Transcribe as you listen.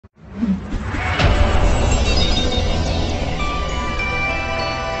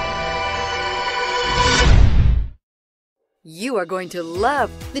You are going to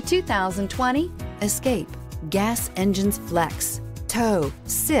love the 2020 Escape. Gas engines flex, tow,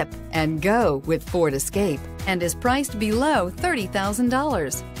 sip, and go with Ford Escape, and is priced below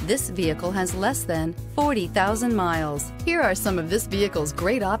 $30,000. This vehicle has less than 40,000 miles. Here are some of this vehicle's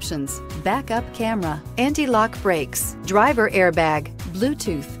great options: backup camera, anti-lock brakes, driver airbag,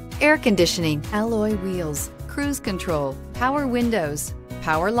 Bluetooth, air conditioning, alloy wheels, cruise control, power windows,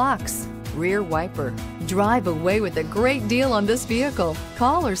 power locks, rear wiper. Drive away with a great deal on this vehicle.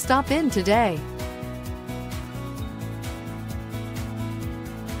 Call or stop in today.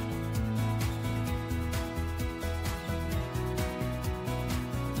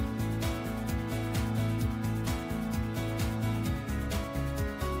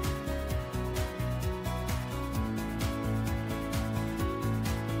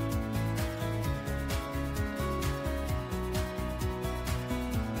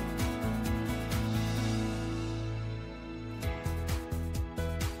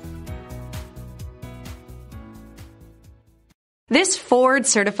 This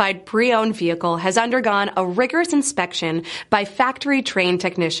Ford-certified pre-owned vehicle has undergone a rigorous inspection by factory-trained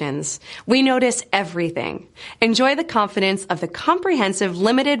technicians. We notice everything. Enjoy the confidence of the comprehensive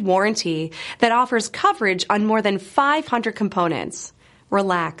limited warranty that offers coverage on more than 500 components.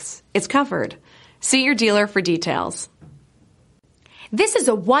 Relax, it's covered. See your dealer for details. This is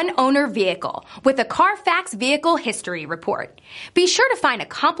a one-owner vehicle with a Carfax Vehicle History Report. Be sure to find a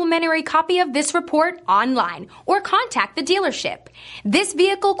complimentary copy of this report online or contact the dealership. This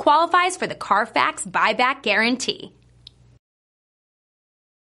vehicle qualifies for the Carfax Buyback Guarantee.